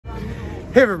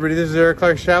Hey everybody, this is Eric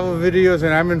Clark's Travel Videos,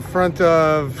 and I'm in front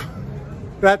of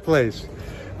that place.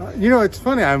 You know, it's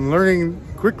funny, I'm learning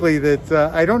quickly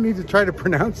that I don't need to try to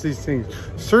pronounce these things.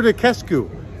 Cărturești,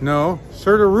 no.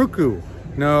 Cărturești,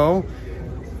 no.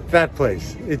 That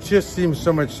place. It just seems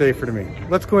so much safer to me.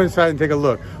 Let's go inside and take a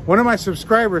look. One of my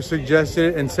subscribers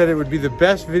suggested it and said it would be the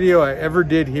best video I ever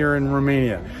did here in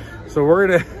Romania. So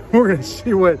we're gonna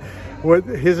see what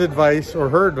his advice or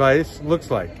her advice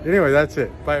looks like. Anyway, that's it.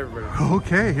 Bye everybody.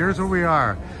 Okay, here's where we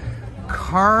are.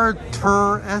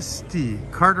 Cărturești.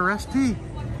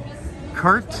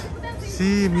 Cart?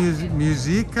 See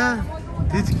musica?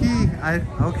 Ditki?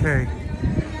 Okay.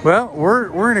 Well, we're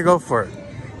gonna go for it.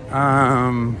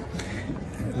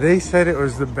 They said it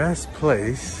was the best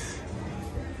place.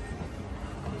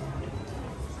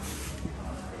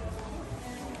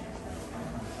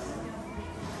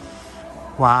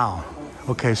 Wow.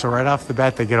 Okay, so right off the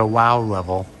bat, they get a wow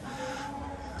level.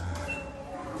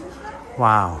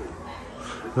 Wow.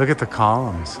 Look at the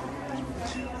columns.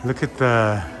 Look at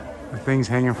the things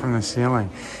hanging from the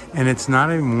ceiling. And it's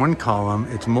not even one column,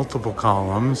 it's multiple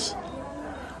columns.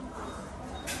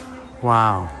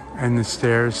 Wow. And the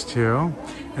stairs too.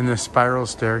 And the spiral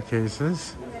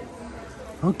staircases.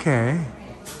 Okay.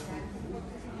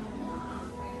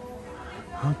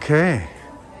 Okay.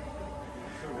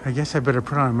 I guess I better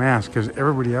put on a mask because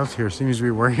everybody else here seems to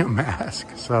be wearing a mask.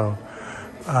 So,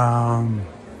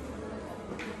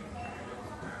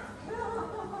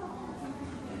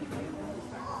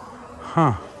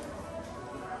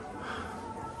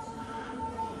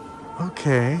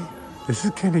 okay. This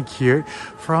is kind of cute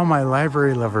for all my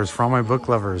library lovers, for all my book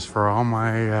lovers, for all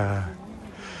my,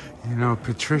 you know,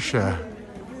 Patricia.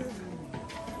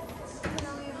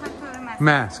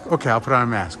 Mask. Okay, I'll put on a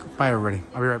mask. Bye, everybody.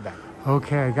 I'll be right back.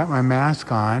 Okay, I got my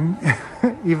mask on,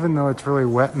 even though it's really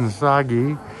wet and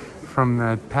soggy from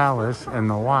the palace and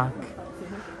the walk.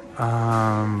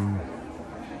 Yeah,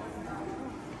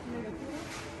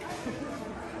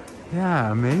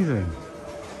 amazing.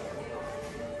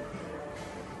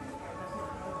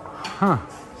 Huh.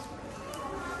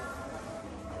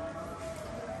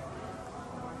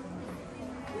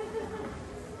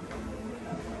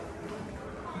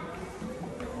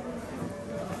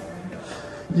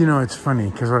 You know, it's funny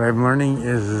because what I'm learning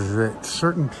is that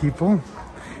certain people,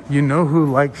 you know who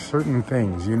likes certain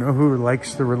things. You know who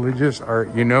likes the religious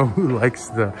art. You know who likes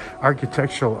the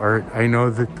architectural art. I know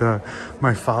that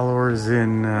my followers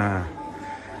in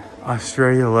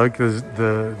Australia like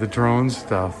the drone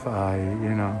stuff.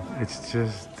 You know, it's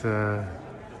just... So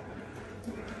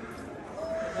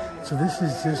this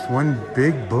is just one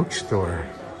big bookstore.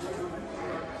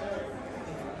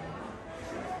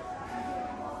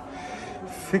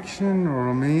 Fiction,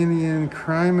 Romanian,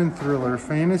 crime and thriller,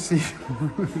 fantasy.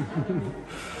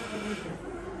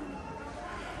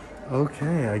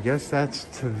 Okay, I guess that's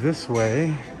to this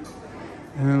way.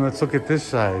 And then let's look at this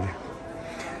side.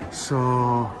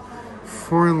 So,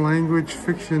 foreign language,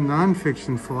 fiction,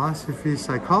 non-fiction, philosophy,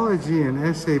 psychology, and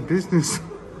essay business.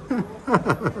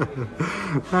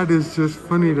 That is just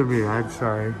funny to me. I'm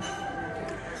sorry.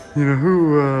 You know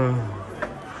who...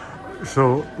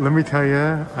 So let me tell you,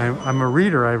 I'm a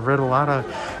reader. I've read a lot of,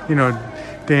 you know,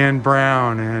 Dan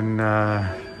Brown and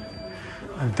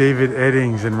David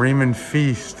Eddings and Raymond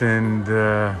Feast and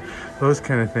those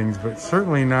kind of things, but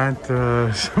certainly not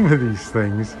some of these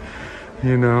things,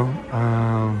 you know.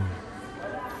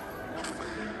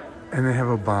 And they have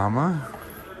Obama.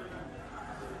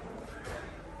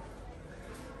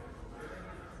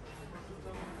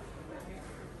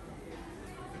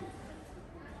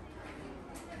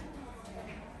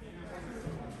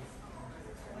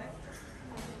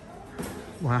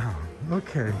 Wow.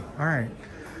 Okay. All right.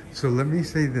 So let me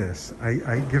say this.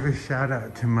 I give a shout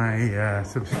out to my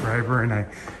subscriber, and I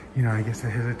guess I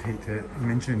hesitate to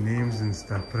mention names and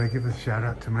stuff, but I give a shout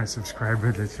out to my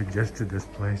subscriber that suggested this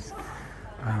place.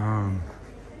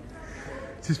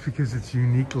 Just because its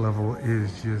unique level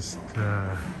is just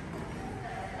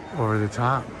over the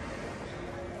top.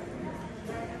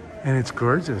 And it's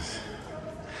gorgeous.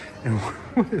 And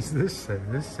what does this say?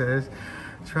 This says,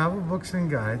 travel books and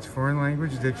guides, foreign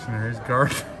language dictionaries,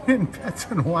 gardening, pets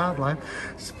and wildlife,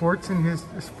 sports and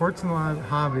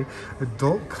hobby,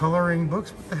 adult coloring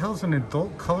books. What the hell's an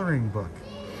adult coloring book?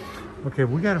 Okay,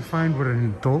 we got to find what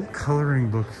an adult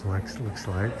coloring book looks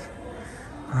like.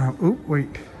 Oh,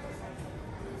 wait.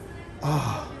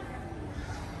 Oh,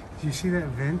 do you see that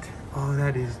vent? Oh,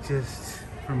 that is just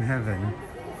from heaven.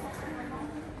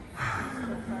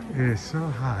 It is so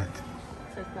hot.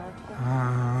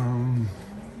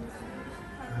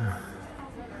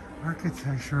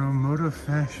 Architectural, mode of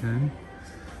fashion.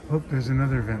 Oh, there's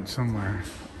another vent somewhere.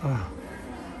 Oh.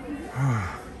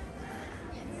 Oh.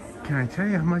 Can I tell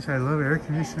you how much I love air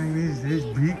conditioning these days?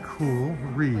 Be cool,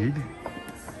 read.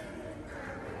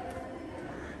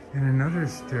 And another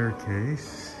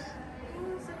staircase.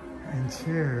 And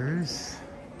chairs.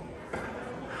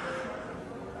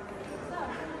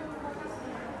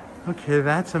 Okay,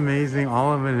 that's amazing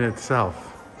all of it in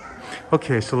itself.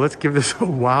 Okay, so let's give this a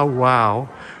wow wow.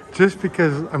 Just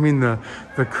because, I mean, the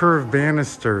curved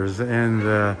banisters and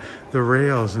the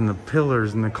rails and the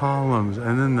pillars and the columns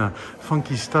and then the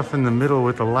funky stuff in the middle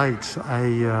with the lights.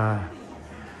 Yeah,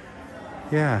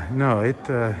 no,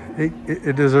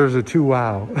 it deserves a 2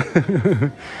 wow.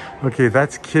 Okay,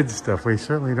 that's kids stuff. We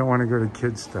certainly don't want to go to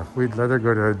kids stuff. We'd rather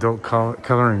go to adult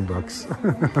coloring books.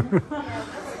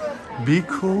 Be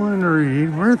cool and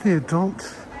read. Where are the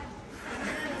adults?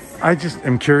 I just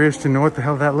am curious to know what the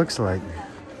hell that looks like.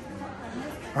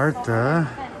 Art,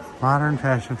 modern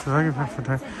fashion,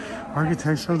 photography,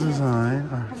 architectural design,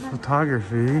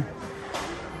 photography,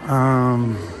 a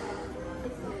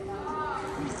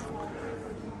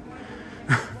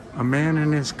man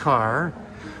in his car.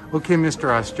 Okay, Mr.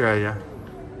 Australia.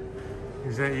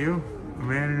 Is that you? A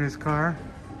man in his car?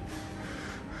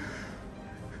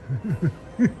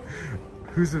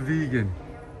 Who's a vegan?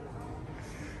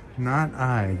 Not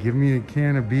I. Give me a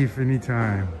can of beef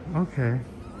anytime. Okay.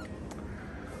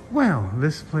 Well,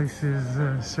 this place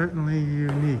is certainly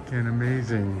unique and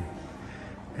amazing.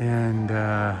 And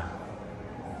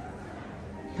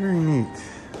very neat.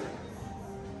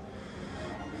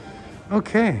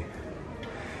 Okay.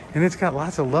 And it's got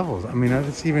lots of levels. I mean,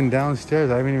 it's even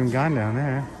downstairs. I haven't even gone down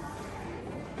there.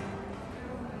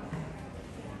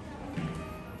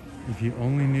 If you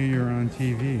only knew you were on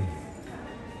TV.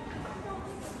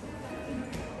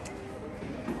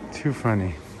 Too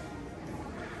funny.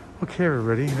 Okay,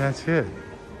 everybody, that's it.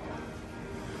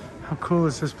 How cool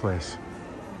is this place?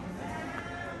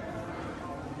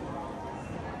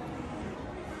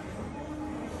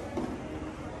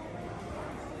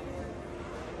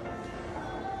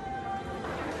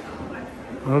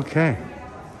 Okay.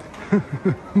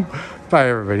 Bye,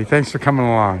 everybody. Thanks for coming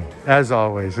along, as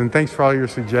always. And thanks for all your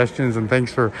suggestions. And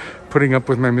thanks for putting up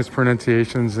with my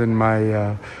mispronunciations and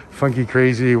my funky,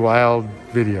 crazy, wild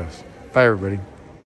videos. Bye, everybody.